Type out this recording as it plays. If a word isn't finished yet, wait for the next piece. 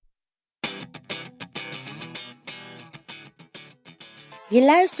Je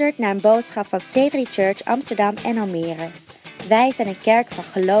luistert naar een boodschap van C3 Church Amsterdam en Almere. Wij zijn een kerk van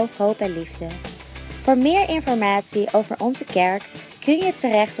geloof, hoop en liefde. Voor meer informatie over onze kerk kun je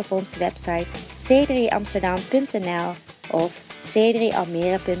terecht op onze website c3amsterdam.nl of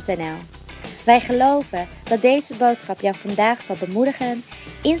c3almere.nl. Wij geloven dat deze boodschap jou vandaag zal bemoedigen,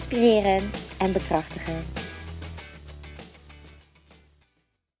 inspireren en bekrachtigen.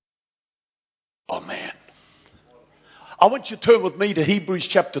 Amen. I want you to turn with me to Hebrews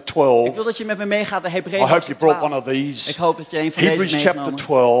chapter 12. Ik wil dat je met me meegaat naar I Hebreeën hope you hoofdstuk brought 12. one of these. Ik hoop dat je een van Hebrews deze chapter meegenomen.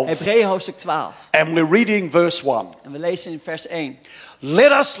 12. Hebreeën hoofdstuk 12. And we're reading verse 1. En we lezen in vers 1.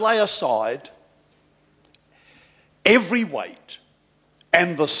 Let us lay aside every weight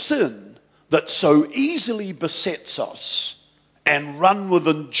and the sin that so easily besets us, and run with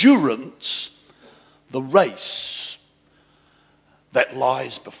endurance the race that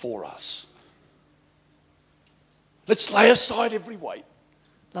lies before us. Let's lay aside every weight,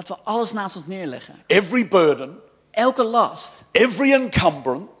 Laten we alles naast ons neerleggen. every burden, Elke last, every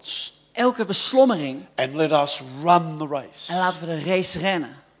encumbrance, elke beslommering. and let us run the race. En laten we de race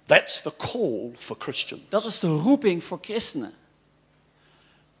rennen. That's the call for Christians. Dat is de roeping voor christenen.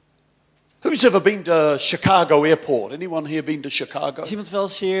 Who's ever been to Chicago Airport? Anyone here been to Chicago? Is iemand wel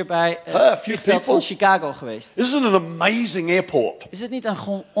eens hier bij a het few vliegveld people. van Chicago geweest? Isn't it an amazing airport? Is het niet een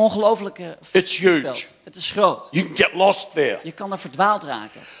ongelofelijke It's vliegveld? huge. Het is groot. You can get lost there. Je kan er verdwaald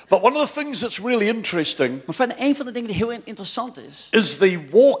raken. But one of the things that's really interesting Maar een van de dingen die heel interessant is the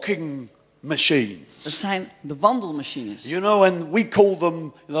walking machine. dat zijn de wandelmachines. You know, and we call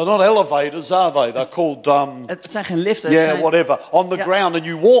them, they're not elevators, are they? They're called, Het zijn geen liften. Het yeah, zijn, whatever, on the Ja. ground, and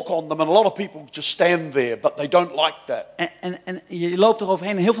you walk on them, and a lot of people just stand there, but they don't like that. En je loopt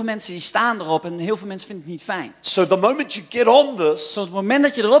eroverheen en heel veel mensen die staan erop en heel veel mensen vinden het niet fijn. So the moment you get on this, Dus op het moment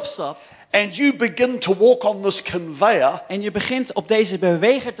dat je erop stapt and you begin to walk on this conveyor, en je begint op deze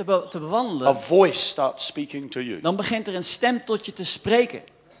beweger te a bewandelen, voice starts speaking to you. dan begint er een stem tot je te spreken.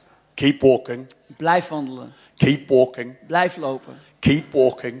 Keep walking, Blijf wandelen, keep walking, blijf lopen, keep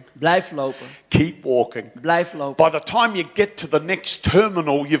walking, blijf lopen, keep walking. blijf lopen. By the time you get to the next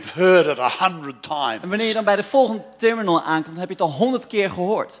terminal, you've heard it 100 En wanneer je times. dan bij de volgende terminal aankomt, dan heb je het al 100 keer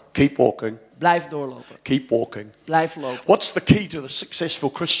gehoord. Keep walking, Blijf doorlopen, keep walking. blijf lopen. What's the key to the successful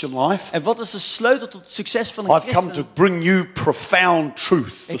Christian life? En wat is de sleutel tot het succes van een I've come to christen? bring you profound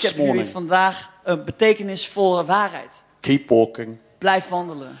truth Ik this heb jullie morning. vandaag een betekenisvolle waarheid. Keep walking, Blijf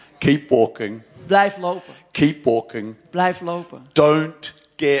wandelen, keep walking, blijf lopen, keep walking. blijf lopen. Don't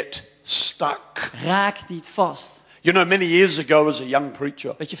get stuck. Raak niet vast. You know, many years ago as a young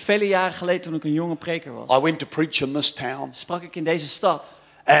preacher, Weet je, vele jaren geleden toen ik een jonge preker was, I went to preach in this town, sprak ik in deze stad.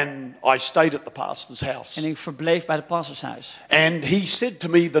 and I stayed at the pastor's house. En ik verbleef bij de pastorshuis. And he said to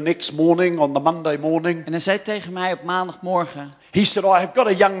me the next morning, on the Monday morning, En hij zei tegen mij op maandagmorgen, he said, I have got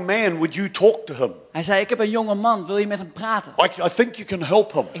a young man, would you talk to him? hij zei, ik heb een jonge man, wil je met hem praten? I think you can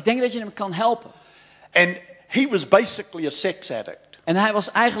help him. Ik denk dat je hem kan helpen. And he was basically a sex addict. En hij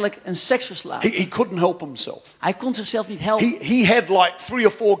was eigenlijk een seksverslaafd. He couldn't help himself. Hij kon zichzelf niet helpen. He had like 3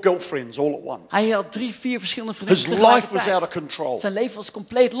 or 4 girlfriends all at once. Hij had 3, 4 verschillende vrienden His life was out tegelijkertijd. of control. Zijn leven was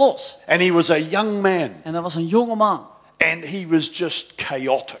compleet los. And he was a young man. En hij was een jonge man. And he was just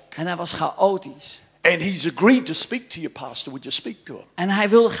chaotic. En hij was chaotisch. And he's agreed to speak to you, pastor. Would you speak to him? En hij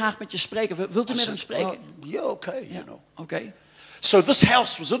wilde graag met je spreken. Wilt u I met hem said, spreken? yeah, okay, you know. Oké. So this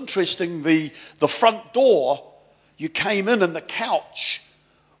house was interesting. The front door, you came in and the couch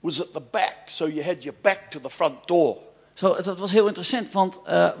was at the back. So you had your back to the front door. Zo, het was heel interessant, want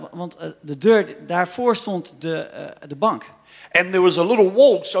de deur, daarvoor stond de bank. And there was a little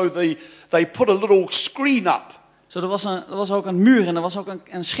wall, so they put a little screen up. Zo, er was ook een muur en er was ook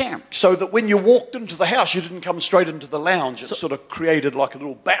een scherm. So that when you walked into the house, you didn't come straight into the lounge. It sort of created like a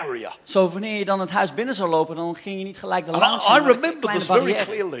little barrier. Zo, wanneer je dan het huis binnen zou lopen, dan ging je niet gelijk de And lounge in, I maar een remember kleine this very barrière.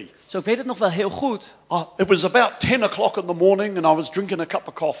 clearly. Zo, ik weet het nog wel heel goed. It was about 10 o'clock in the morning and I was drinking a cup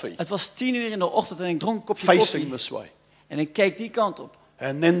of coffee, Het was 10 uur in de ochtend en ik dronk een kopje facing koffie. this way. En ik keek die kant op.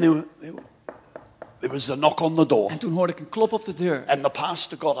 And then there was a knock on the door. En toen hoorde ik een klop op de deur. And the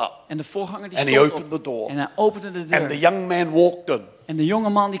pastor got up En de voorganger die and he stond opened op. the door. En hij opende de And the deur. young man walked in. En de jonge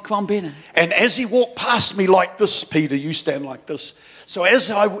man die kwam binnen. And as he walked past me like this, Peter, you stand like this. So as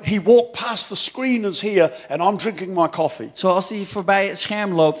he walked past, the screen is here and I'm drinking my coffee. Zoals hij voorbij het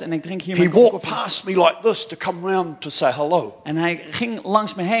scherm loopt en ik drink hier He mijn kopje walked koffie. past me like this to come round to say hello. En hij ging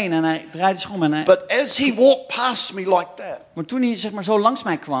langs me heen en hij draaide zich om. But as he walked past me like that, Maar toen hij zeg maar zo langs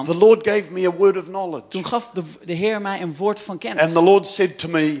mij kwam, the Lord gave me a word of knowledge. toen gaf de Heer mij een woord van kennis. And the Lord said to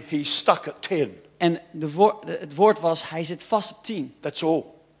me, he's stuck at 10. En het woord was, hij zit vast op 10. That's all. Dat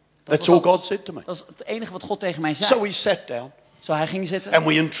That's was all alles. God said to me. Dat is het enige wat God tegen mij zei. So he sat down. Zo hij ging zitten and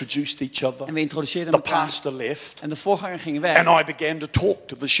we introduced each other. en we introduceerden The elkaar. pastor left. En de voorganger ging weg. And I began to talk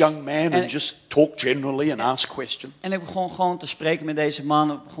to this young man En- and just talk generally and ask questions. En ik begon gewoon te spreken met deze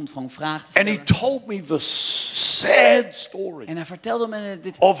man. Ik begon gewoon vragen te And he stellen. told me this sad story En hij vertelde me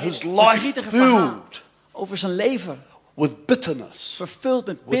dit of his life verdrietige verhaal filled over zijn leven. with bitterness, Vervuld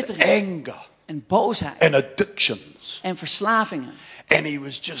met with bitterheid anger en boosheid and addictions. en verslavingen. And he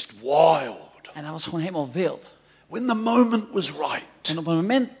was just wild. En hij was gewoon helemaal wild. When the moment was right, En op het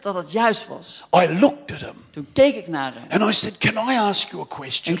moment dat het juist was, I looked at him toen keek ik naar hem. and I said, "Can I ask you a En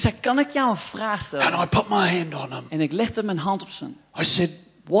question?" ik zei, kan ik jou een vraag And stellen? I put my hand on him. En ik legde mijn hand op zijn. I said,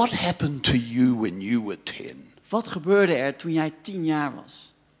 "What happened to you when you were 10?" Wat gebeurde er toen jij 10 jaar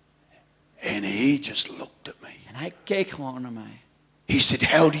was? And he just looked at me. En hij keek gewoon naar mij. He said,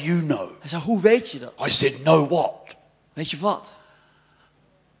 "How do you know?" Hij zei, hoe weet je dat? I said, "Know what?" Weet je wat?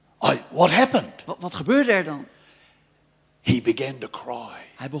 What happened? Wat gebeurde er dan? He began to cry.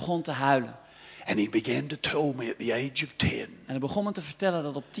 Hij begon te huilen. And he began to tell me at the age of 10, En hij begon me te vertellen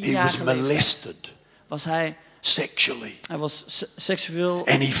dat op he 10 was jaar leeftijd molested was hij sexually. seksueel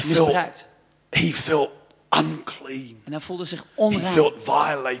And misbruikt. he felt unclean. En hij voelde zich He onrein. felt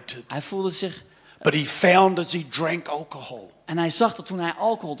violated. Hij voelde zich... But he found as he drank alcohol, En hij zag dat toen hij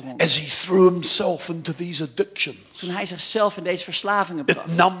alcohol dronk, as he threw himself into these addictions, toen hij zichzelf in deze verslavingen bracht,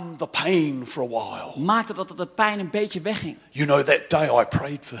 it numbed the pain for a while. maakte dat de pijn een beetje wegging. You know, that day I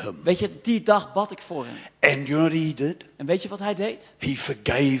prayed for him. Weet je, die dag bad ik voor hem. And you know what he did? En weet je wat hij deed? He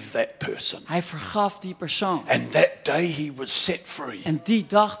forgave that person. Hij vergaf die persoon. And that day he was set free. En die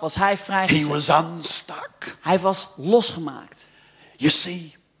dag was hij He vrijgezet. was unstuck. Hij was losgemaakt. You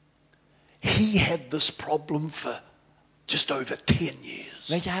see, he had this problem for just over 10 years.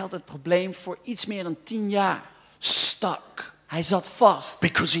 Weet je, hij had het probleem voor iets meer dan 10 jaar. Stuck Hij zat vast,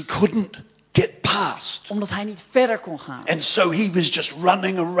 because he couldn't get past. omdat hij niet verder kon gaan. And so he was just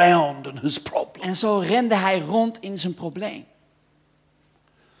running around in his problem. En zo rende hij rond in zijn probleem.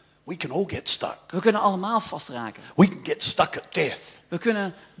 We can all get stuck. We kunnen allemaal vastraken. We can get stuck at death, We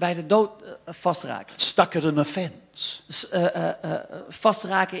kunnen bij de dood vastraken. stuck at an offense,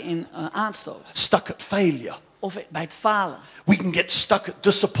 Vastraken in aanstoot. stuck at failure. Of bij het falen. We can get stuck at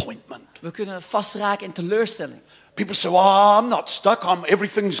disappointment. We kunnen vastraken in teleurstelling. People say, "Oh, I'm not stuck.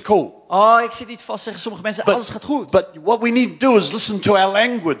 Everything's cool." Oh, ik zit niet vast, zeggen sommige mensen. Alles gaat goed. But what we need to do is listen to our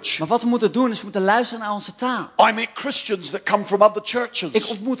language. Maar wat we moeten doen is we moeten luisteren naar onze taal. I meet Christians that come from other Ik churches.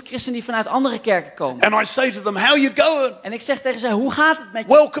 ontmoet christenen die vanuit andere kerken komen. And I say to them, "How you going? En ik zeg tegen ze, hoe gaat het met je?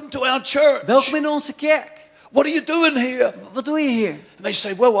 Welcome to our church. Welkom in onze kerk. What are you doing here?" Wat doe je hier? And they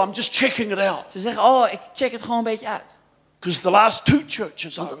say, "Well, I'm just checking it out." Ze zeggen, oh, ik check het gewoon een beetje uit. Because the last 2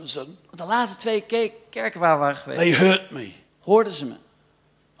 churches I was in, Want de laatste 2 kerken waar we waren geweest, they hurt me. hoorden ze me.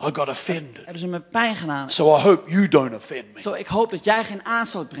 I got offended. Hebben ze me pijn gedaan. So I hope you don't offend me. Zo, ik hoop dat jij geen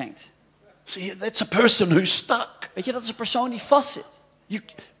aanstoot brengt. See, that's a person who's stuck. Weet je, dat is een persoon die vastzit.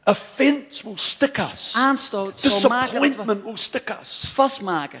 Offense will stick us. Aanstoot zal maken dat we Disappointment will stick us.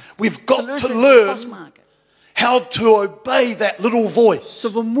 vastmaken. We've got to Teleurstelling zal learn vastmaken. how to obey that little voice.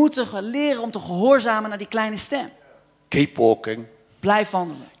 Zo, we moeten gaan leren om te gehoorzamen naar die kleine stem. Keep walking. Blijf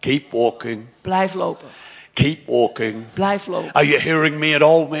wandelen. Keep walking. Blijf lopen. Keep walking. Blijf lopen. Are you hearing me at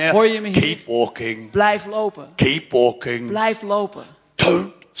all, man? Hoor je me hier? Keep walking. Blijf lopen. Keep walking. Blijf lopen.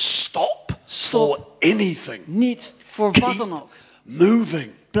 Don't stop Stop. for anything. Niet voor wat Keep dan ook.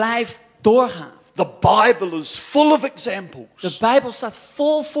 moving. Blijf doorgaan. The Bible is full of examples De Bijbel staat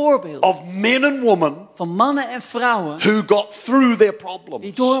vol voorbeelden of men and women van mannen en vrouwen who got through their die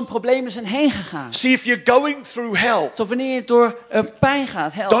problems. door hun problemen zijn heen gegaan. See, if you're going through hell, Zo wanneer je door pijn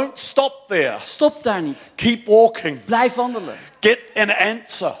gaat, hel, don't stop there. stop daar niet. Keep walking. Blijf wandelen. Get an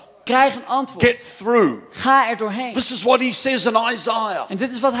answer. Krijg een antwoord. Get through. Ga er doorheen. This is what he says in Isaiah. En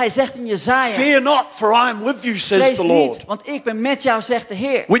dit is wat hij zegt in Jezaja. Fear not, for I am with you, says Vrees the Lord. niet, want ik ben met jou, zegt de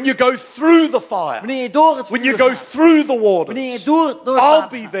Heer. When you go through the fire, Wanneer je door het when you vuur go gaat, through the wanneer je waters, door het I'll water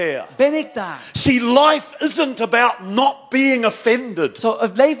be gaat, there. ben ik daar. See, life isn't about not being offended. Zo,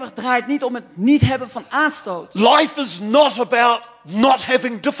 het leven draait niet om het niet hebben van aanstoot. Life is not about not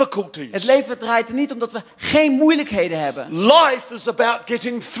having Het difficulties. leven draait er niet omdat we geen moeilijkheden hebben. Life is about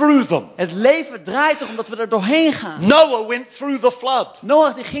getting through them. Het leven draait erom dat we er doorheen gaan. Noah went through the flood.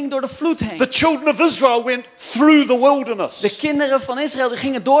 Noach die ging door de vloed heen. The children of Israel went through the wilderness. De kinderen van Israël die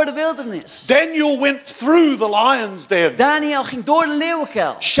gingen door de wildernis. Daniel went through the lion's den. Daniel ging door de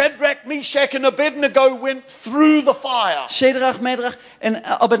leeuwenkuil. Shadrach, Meshach and Abednego went through the fire. Shedrach, Medrach en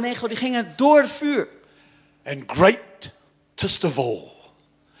Abednego die gingen door het vuur. And greatest of all,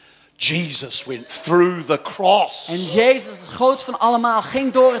 Jesus went through the cross. En Jezus, het grootste van allemaal,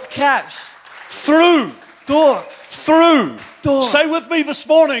 ging door het kruis. Through, Door, through. door. Say with me this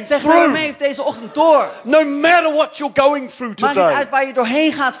morning, Zeg maar through. mee deze ochtend door. No matter what you're going through Maakt niet today, uit waar je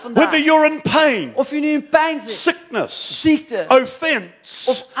doorheen gaat vandaag. whether you're in pain, Of je nu in pijn zit, sickness, ziekte, offense,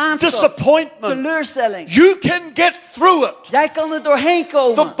 of aanstoot, disappointment, teleurstelling. you can get through it. Jij kan er doorheen The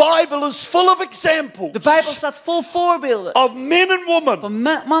komen. Bible is full of examples De Bijbel staat vol voorbeelden of men and women van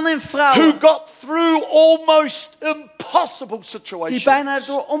mannen en who vrouwen got through almost impossible die situations. bijna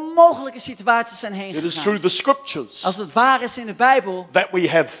door onmogelijke situaties zijn heen It is gegaan. through the scriptures Als het waar is in de Bijbel, that we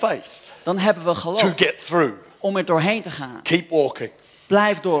have faith dan hebben we to geloof get through. om er doorheen te gaan. Keep walking.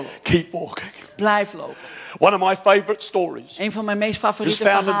 Blijf doorlopen. Keep walking. Blijf lopen. One of my favorite stories Een van mijn meest is favoriete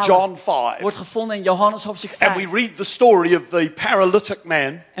found in verhalen John 5. wordt gevonden in Johannes hoofdstuk And we 5. read the story of the paralytic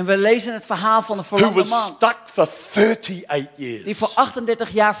man En we lezen het verhaal van de who verlamde was man stuck for 38 die years. voor 38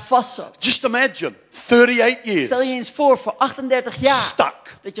 jaar vastzat. Just imagine, 38 Stel je years eens voor, voor 38 jaar stuck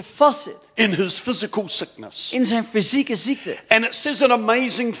dat je vastzit in his physical sickness. in zijn fysieke ziekte. And it says an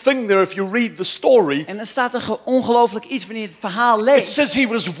amazing thing there if you read the story. En er staat een ongelooflijk iets wanneer je het verhaal It leest. says he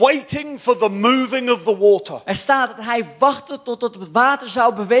was waiting for the moving of the water. Er staat dat hij wachtte totdat het water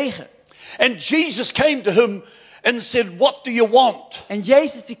zou bewegen. And Jesus came to him and said, "What do you want? En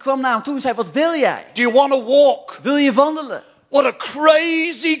Jezus die kwam naar hem toe en zei, wat wil jij? Do you want to walk?" Wil je wandelen? What a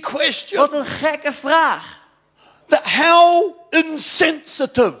crazy question. Wat een gekke vraag. How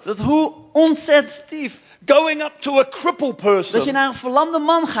insensitive. Dat hoe onsensitief. Going up to a crippled Dat je person naar een verlamde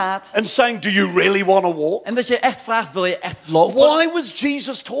man gaat and saying, "Do you really want to walk?" en dat je echt vraagt, wil je echt lopen? Why was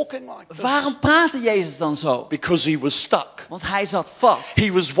Jesus talking like this? Waarom praatte Jezus dan zo? Because he was stuck. Want hij zat vast.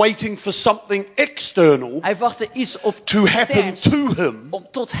 He was waiting for something external Hij wachtte iets op to happen externs to him om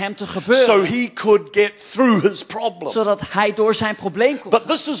tot hem te so gebeuren. he could get through his problem. Zodat hij door zijn probleem kon. But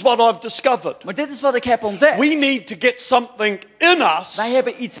this is what I've discovered. Maar dit is wat ik heb ontdekt. We need to get something in us Wij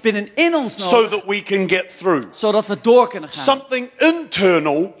hebben iets binnenin ons so nodig. that we can get through. Zodat we door kunnen gaan. Something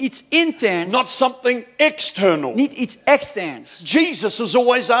internal, Iets interns. not something external. Niet iets externs. Jesus is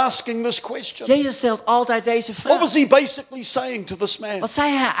always asking this question. Jezus stelt altijd deze What vraag. was he basically saying to this man? Wat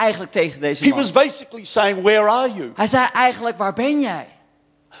zei hij eigenlijk tegen deze He man? was basically saying, "Where are you?" Hij zei eigenlijk, waar ben jij?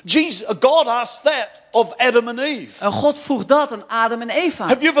 God asked that of Adam and Eve. En God vroeg dat aan Adam en Eva.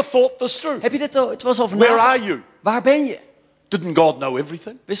 Have you ever thought this through? Heb je dit het was over Where nagedacht? are you? Waar ben je? Didn't God know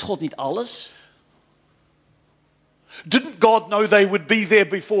everything? Wist God niet alles? Didn't God know they would be there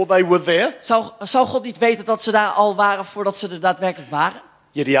before they were there? Zou God niet weten dat ze daar al waren voordat ze er daadwerkelijk waren?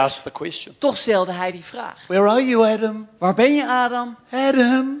 Yet he asked the question. Toch stelde hij die vraag. Where are you, Adam? Waar ben je, Adam?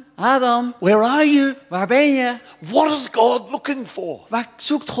 Adam, Adam, where are you? waar ben je? What is God looking for? Waar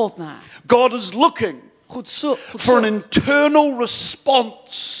zoekt God naar? God is looking Goed for an zoek. internal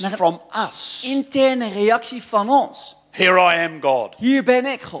response Naar een from us. interne reactie van ons. Here I am, God. Hier ben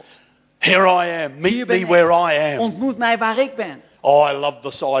ik, God. Here I am. Hier Meet ben me ik. where I am. Ontmoet mij waar ik ben. Oh, I love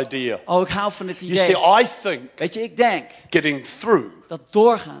this idea. Oh, ik hou van het You idee. see, I think Weet je, ik denk getting through dat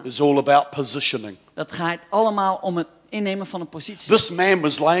doorgaan, is all about positioning. dat gaat allemaal om het innemen van een positie. This man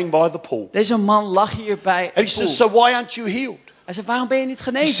was laying by the pool. Deze man lag hier bij And he de says, poel. "So why aren't you healed?" Hij zei, waarom ben je niet He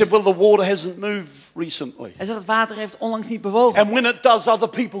genezen? said, "Well, the water hasn't moved recently. Hij zegt, het water heeft onlangs niet bewogen. And when it does, other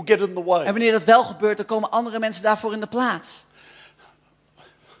people get in the En way." wanneer dat wel gebeurt, dan komen andere mensen daarvoor in de plaats.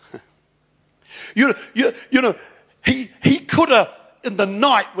 You know, he could have, in the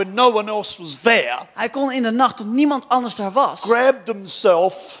night when no one else was there, Hij kon in de nacht, toen niemand anders daar was, grabbed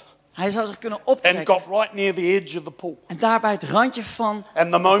himself hij zou zich kunnen and optrekken. got right near the edge of the pool. En daar bij het randje van And the het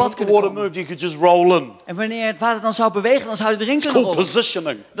bad moment the kunnen water komen. moved, he could just roll in. En wanneer het water dan zou bewegen, dan zou hij erin It's kunnen called rollen.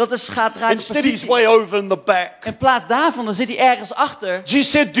 positioning. Dat is gaat eruit de Instead, he's positie. way over in the back. In plaats daarvan, dan zit hij ergens achter.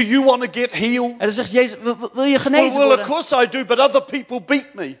 Jesus said, "Do you want to get healed?" En dan zegt Jezus, wil je Well, genezen of worden? course I do, but other people beat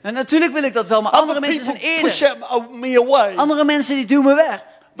me. En natuurlijk wil ik dat wel, maar andere Other mensen people zijn push eerder. me away. Andere mensen die duwen me weg.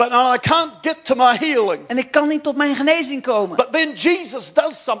 But I can't get to my healing. En ik kan niet tot mijn genezing komen. But then Jesus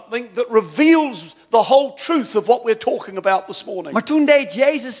does something that reveals the whole truth of what we're talking about this morning. Maar toen deed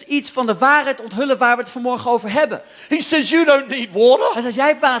Jezus iets van de waarheid onthullen waar we het vanmorgen over hebben. He says, "You don't need water. Hij zegt, jij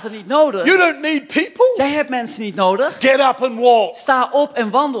hebt water niet nodig. You don't need people. Jij hebt mensen niet nodig. Get up and walk." Sta op en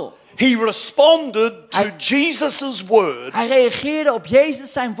wandel. He responded to Jesus' word Hij reageerde op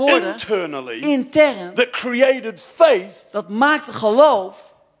Jezus zijn woorden internally intern. that created faith, Dat maakte geloof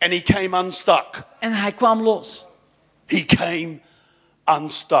and he came unstuck. en hij kwam los. He came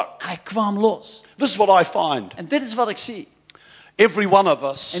unstuck. Hij kwam los. This is what I find. En dit is wat ik zie. Every one of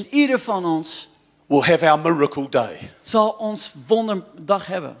us En ieder van ons will have our miracle day. zal ons wonderdag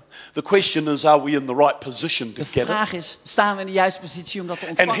hebben. The question is, are we in the right position to De get it? vraag is, staan we in de juiste positie om dat te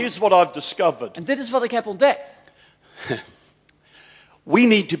And ontvangen? here's what I've discovered. En dit is wat ik heb ontdekt. We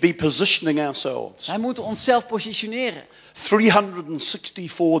need to be positioning ourselves Wij moeten onszelf positioneren.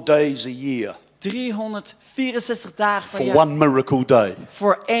 364 days a year 364 dagen per for jaar. one miracle day.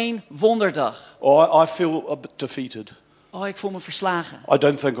 Voor 1 wonderdag. Oh, I feel a bit defeated. Oh, ik voel me verslagen. I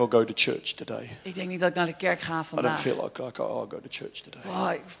don't think I'll go to church today. Ik denk niet dat ik naar de kerk ga I don't vandaag. feel like I'll go to church today.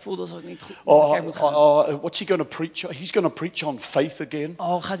 Oh, ik voel dat ik niet goed naar de kerk moet gaan. What's he going to preach? He's going to preach on faith again.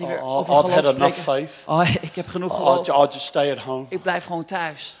 Oh, gaat hij weer over I've geloof had enough spreken? faith. Oh, ik heb genoeg geloof. I'll just stay at home. Ik blijf gewoon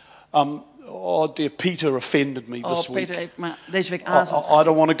thuis. Dear Peter offended me Oh, this Peter week. heeft me deze week I aanzet.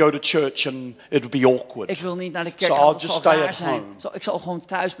 don't want to go to church and it would be awkward. Ik wil niet naar de kerk So gaan, I'll dat just zal stay raar at zijn. home. Ik zal gewoon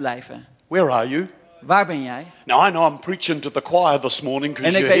thuis blijven. Where are you? Waar ben jij? Now I know I'm preaching to the choir this morning En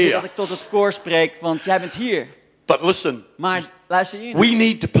because ik you're weet niet dat here. ik tot het koor spreek, want jij bent hier. But listen, Maar luister hier. we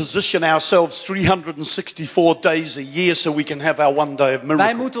need to position ourselves 364 days a year so we can have our one day of Wij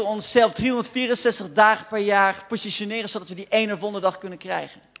miracle. moeten onszelf 364 dagen per jaar positioneren, zodat we die ene wonderdag kunnen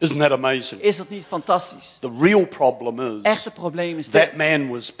krijgen. Isn't that amazing? Is dat niet fantastisch? The real problem is Echte probleem is dit. that man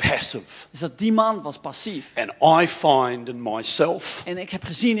was passive. Is dat die man was passief. And I find in myself, En ik heb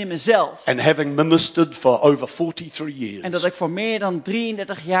gezien in mezelf. and having ministered for over 43 En dat years, ik voor meer dan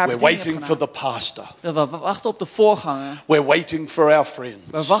 33 jaar we're bediening heb waiting for gedaan. the pastor. Dat we wachten op de voorganger. We're waiting for our friends.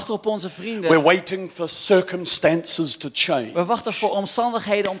 We wachten op onze We're vrienden. waiting for circumstances to change We wachten voor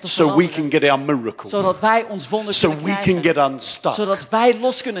omstandigheden om te so we veranderen. can get our miracle, Zodat wij ons wonder so kunnen we can krijgen. get unstuck. Zodat wij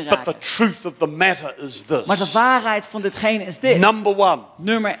los kunnen But the raken. truth of the matter is Maar de this. waarheid van ditgene is dit. Number one,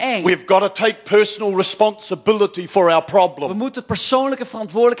 Nummer 1. we've got to take personal responsibility for our We problem. moeten persoonlijke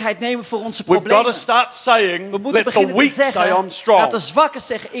verantwoordelijkheid nemen voor onze We've got to problemen. start saying, We moeten let the beginnen te weak say zeggen, I'm strong. laat de zwakken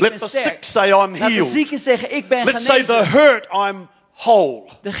zeggen, ik Let ben the sterk. sick say I'm Laat de healed. zieken zeggen, ik ben Let's say the genezen. hurt, I'm whole.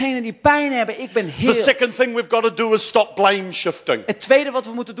 Degenen die pijn hebben, ik ben The heel. second thing we've got to do is stop blame shifting. Het tweede wat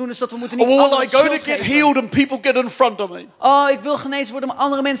we moeten doen is dat we moeten niet Oh, well, anderen I go to schuld get geven. healed and people get in front of me. Oh, ik wil genezen worden, maar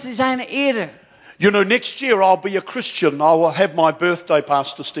andere mensen die zijn er eerder. You know, next year I'll be a Christian. I will have my birthday,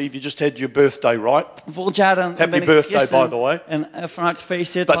 Pastor Steve. You just had your birthday, right? Volgend jaar dan Happy ben ik birthday, christen. by the way. En van harte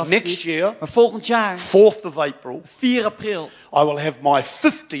gefeliciteerd. But Pastor next Steve. year, Maar volgend jaar, 4th of April, 4 april, I will have my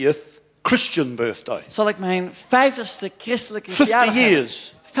 50th Christian birthday. zal ik mijn 50ste christelijke 50 verjaardag hebben.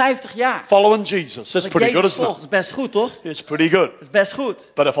 years 50 jaar. following Jesus. That's Dat ik pretty good, Jezus isn't volg. it? Dat is best goed, toch? It's pretty good. Dat is best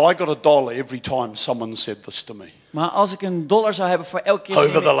goed. But if I got a dollar every time someone said this to me, Maar als ik een dollar zou hebben voor elke keer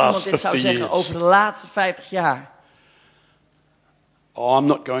Over dat the last iemand dit zou 50 zeggen years. over de laatste 50 jaar. oh, I'm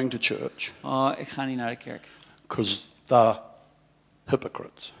not going to church Oh, ik ga niet naar de kerk. because they're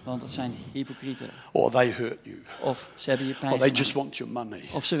hypocrites, Want dat zijn hypocrieten. or they hurt you, Of ze hebben je or pijn they gedaan. just want your money.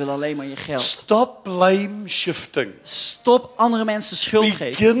 Of ze willen alleen maar je geld. Stop blame shifting. Stop andere mensen schuld geven.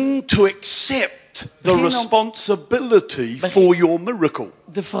 Begin to accept the Begin om- responsibility for your miracle.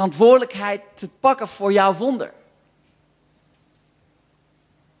 De verantwoordelijkheid te pakken voor jouw wonder.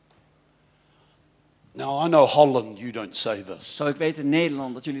 Now, I know Holland, you don't say this. Zo, ik weet in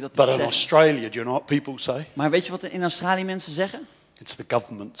Nederland dat jullie dat But niet in zeggen. Australia, do you know what people say? Maar weet je wat in Australië mensen zeggen? It's the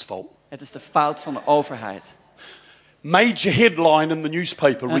government's fault. Het is de fout van de overheid. Major headline in the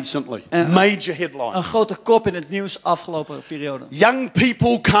newspaper recently. Major Een headline. grote kop in het nieuws afgelopen periode. Young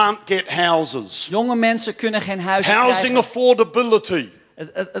people can't get houses. Jonge mensen kunnen geen huizen Housing krijgen. affordability.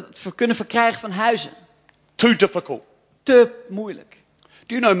 Het kunnen verkrijgen van huizen. Too difficult. Te moeilijk.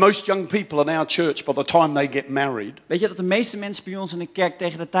 Do you know most young people in our church, by the time they get married, Weet je dat de meeste mensen bij ons in de kerk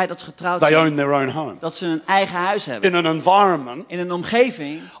tegen de tijd dat ze getrouwd they zijn, own their own home? dat ze een eigen huis hebben. In an environment In een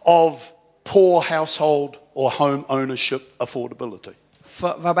omgeving of poor household or home ownership affordability.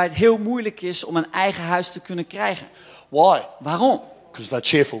 waarbij het heel moeilijk is om een eigen huis te kunnen krijgen. Why? Waarom? Because they're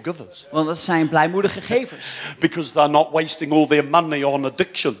cheerful givers. Want dat zijn blijmoedige gevers. Because they're not wasting all their money on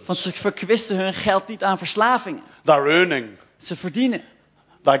addictions. Want ze verkwisten hun geld niet aan verslavingen. They're earning, Ze verdienen.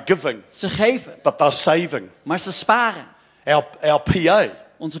 they're giving, Ze geven. but they're saving. Maar ze sparen. Our PA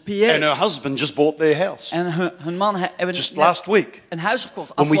Onze and PA her husband just bought their house en hun man hebben just net last week. een huis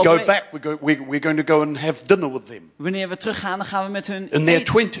gekocht. When we afgelopen go week. back, we're going to go and have dinner with them Wanneer we teruggaan, dan gaan we met hun in their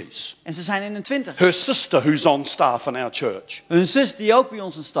eten. 20s. En ze zijn in hun 20. Her sister, who's on staff in our church, Hun zus, die ook bij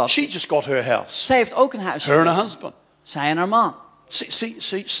ons in stad. she just got her house. Zij heeft ook een huis. Her and her gekocht. husband. Zij en haar man.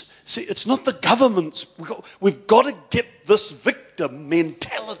 See, it's not the government's. We've got to get this victim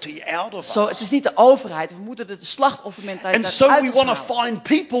mentality out of Zo, us. het is niet de overheid. We moeten de And slachtoffermentaliteit so we uit want ons to halen. find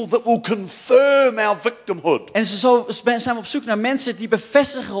people that will confirm our victimhood. En zo zijn we op zoek naar mensen die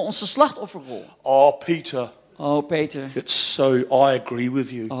bevestigen onze slachtofferrol. Oh, Peter, Oh, Peter. it's so, I agree with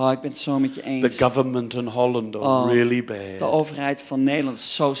you. Oh, ik ben het zo met je The eens. government in Holland are Oh, really De bad. overheid van Nederland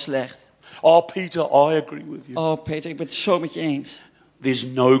is zo slecht. Oh, Peter, I agree with you. Oh, Peter, ik ben het zo met je eens. There's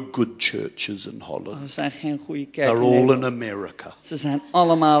no good churches in Er Holland. zijn geen goede kerken They're in all in Nederland. America. Ze zijn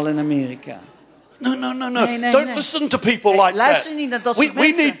allemaal in Amerika. No. Nee. Don't listen to people like Luister that. niet naar dat soort We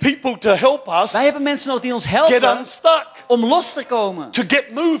mensen. need people to help us Wij hebben mensen nodig die ons get helpen unstuck, om los te komen. to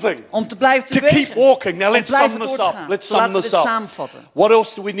get moving, Om te blijven to bewegen. keep walking. Now om let's blijven sum door this te up. gaan. Let's Zo, sum laten we this dit up. samenvatten. What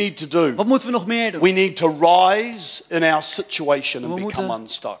else do we need to do? Wat moeten we nog meer doen? We need to rise in our situation and We become moeten-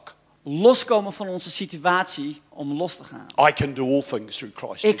 unstuck. Loskomen van onze situatie om los te gaan. I can do all things through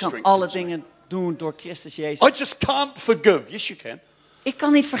Christ who Ik kan alle strengthens me. dingen doen door Christus Jezus. I just can't forgive. Yes, you can. Ik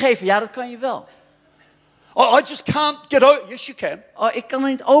kan niet vergeven. Ja, dat kan je wel. I just can't get over. Yes, you can. Oh, ik kan er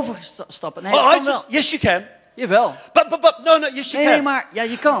niet overstappen. Nee, dat kan wel. Yes, you can. Jawel. But no, yes, you Nee, can. maar ja,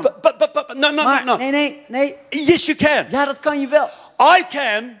 je kan. But no. Maar nee. Yes, you can. Ja, dat kan je wel. I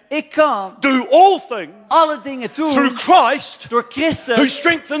can Ik kan do all things alle dingen through doen Christ door who Christus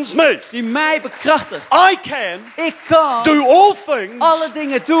strengthens me. die mij bekrachtigt. I can Ik kan do all things alle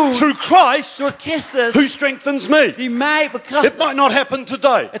dingen doen through Christ door Christus who strengthens me. die mij It bekrachtigt. might not happen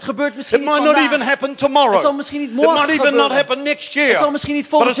today. Het gebeurt misschien It niet might not vandaag. even happen tomorrow. Het zal misschien niet It morgen might even not gebeuren. happen next year. Het zal misschien niet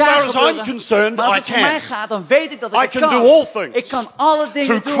But volgend as far jaar as I'm gebeuren. concerned, Maar als I het voor mij can. gaat, dan weet ik dat ik I het can kan. do all things Ik kan alle dingen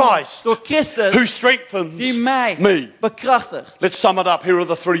through doen Christ door Christus who strengthens die mij me. bekrachtigt. Let's sum it up. Here are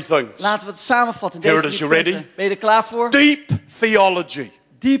the three things. Laten we het samenvatten in Here deze it is. 3 You ready? punten. Ben je er klaar voor? Deep theology.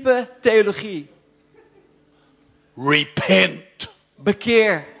 Diepe theologie. Repent.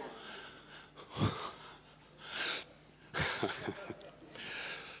 Bekeer.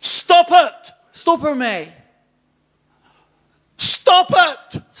 Stop it. Stop ermee. Stop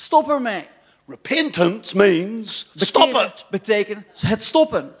it. Stop ermee. Repentance means stop Bekeren it. betekent het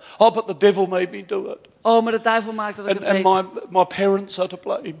stoppen. Oh, but the devil made me do it. Oh, maar de duivel maakt dat ik het And deed. my parents are to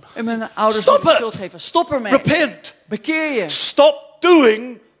blame. En mijn ouders Stop moeten de it. schuld geven. Stop ermee. Repent. Bekeer je. Stop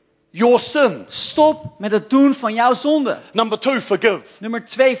doing your sin. Stop met het doen van jouw zonde. Number 2, forgive. Nummer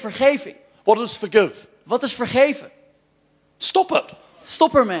 2, vergeving. What is forgive? Wat is vergeven? Stop it.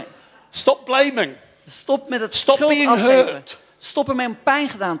 Stop ermee. Stop blaming. Stop met het Stop schuld being afgeven. hurt. Stop ermee om pijn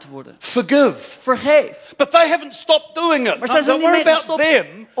gedaan te worden. Forgive. Vergeef. But they haven't stopped doing it. Maar zij zijn Don't niet worry mee about gestopt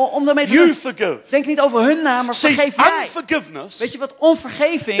them. om daarmee te You doen. forgive. Denk niet over hun naam, maar See, vergeef jij. unforgiveness Weet je wat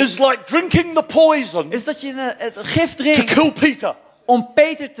onvergeving is like drinking the poison is? Dat je het gif to drinkt kill Peter. om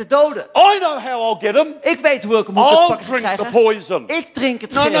Peter te doden. I know how I'll get him. Ik weet hoe ik hem moet I'll pakken te drink the krijgen. poison. Ik drink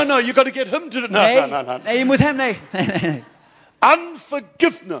het No, gif. you got to get him to do it. No. Nee, je moet hem... Nee.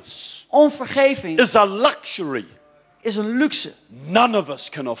 Unforgiveness Onvergeving is a luxury is een luxe none of us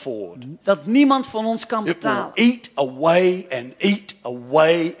can afford. dat niemand van ons kan It will betalen. eat away and eat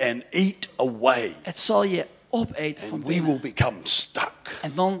away and eat away. Het zal je opeten van And we binnen. will become stuck.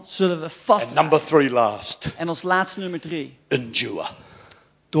 En dan zullen we And vast. number 3, last. En als laatste nummer 3. Endure.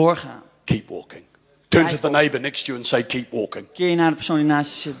 Doorgaan. Keep walking. Turn to Blijf the neighbor next to you and say, keep walking. Keer je naar de persoon die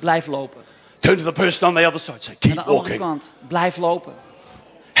naast je zit. Blijf lopen. Turn to the person on the other side, say, Aan keep de andere walking. kant. Blijf lopen.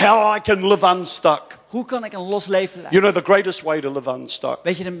 How I can live unstuck. Hoe kan ik een los leven leiden? You know, the greatest way to live unstuck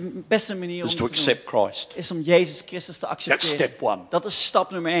Weet je, de beste manier om is to dat te doen, accept Christ. is om Jezus Christus te That's accepteren. step 1. Dat is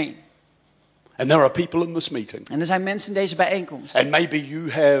stap nummer 1. And there are people in this meeting. En er zijn mensen in deze bijeenkomst. And maybe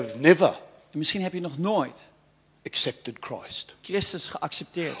you have never En misschien heb je nog nooit accepted Christ. Christus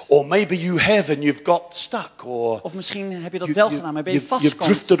geaccepteerd. Or maybe you have and you've got stuck. Or Of misschien heb je dat wel gedaan, maar ben je you've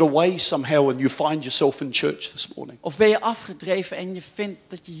vastgekomen. drifted away somehow and you find yourself in church this morning. Of ben je afgedreven en je vindt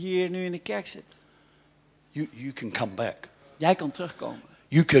dat je hier nu in de kerk zit. You can come back. Jij kan terugkomen.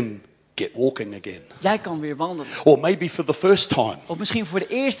 You can get walking again. Jij kan weer wandelen. Or maybe for the first time, Of misschien voor de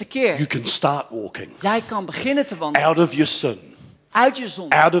eerste keer. you can start walking Jij kan beginnen te wandelen. out of your sin, Uit je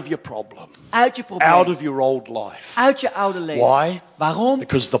zonde. out of your problem, Uit je probleem. out of your old life. Uit je oude leven. Why? Waarom?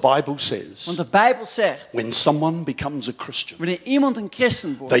 Because the Bible says Want de Bijbel zegt, when someone becomes a Christian, wanneer iemand een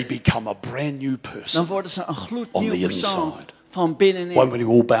christen wordt, they become a brand new dan person. worden ze een On gloednieuw the persoon inside. van binnenin. When we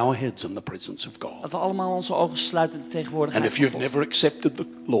all bow our heads in the presence of God. Dat we allemaal onze ogen sluiten in de tegenwoordigheid And if van you've God. never accepted the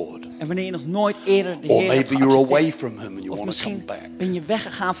Lord, En wanneer je nog nooit eerder de or Heer hebt maybe you're away geaccepteerd, from Him and you of want to come misschien back, ben je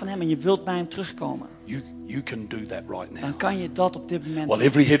weggegaan van hem en je wilt bij hem terugkomen, you can do that right now. dan kan je dat op dit moment While doen.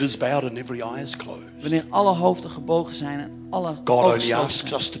 every head is bowed and every eye is closed. Wanneer alle hoofden gebogen zijn en alle God ogen only gesloten asks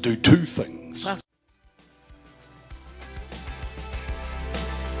zijn. us to do 2 things.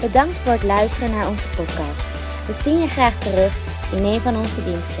 Bedankt voor het luisteren naar onze podcast. We zien je graag terug in een van onze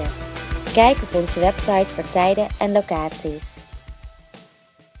diensten. Kijk op onze website voor tijden en locaties.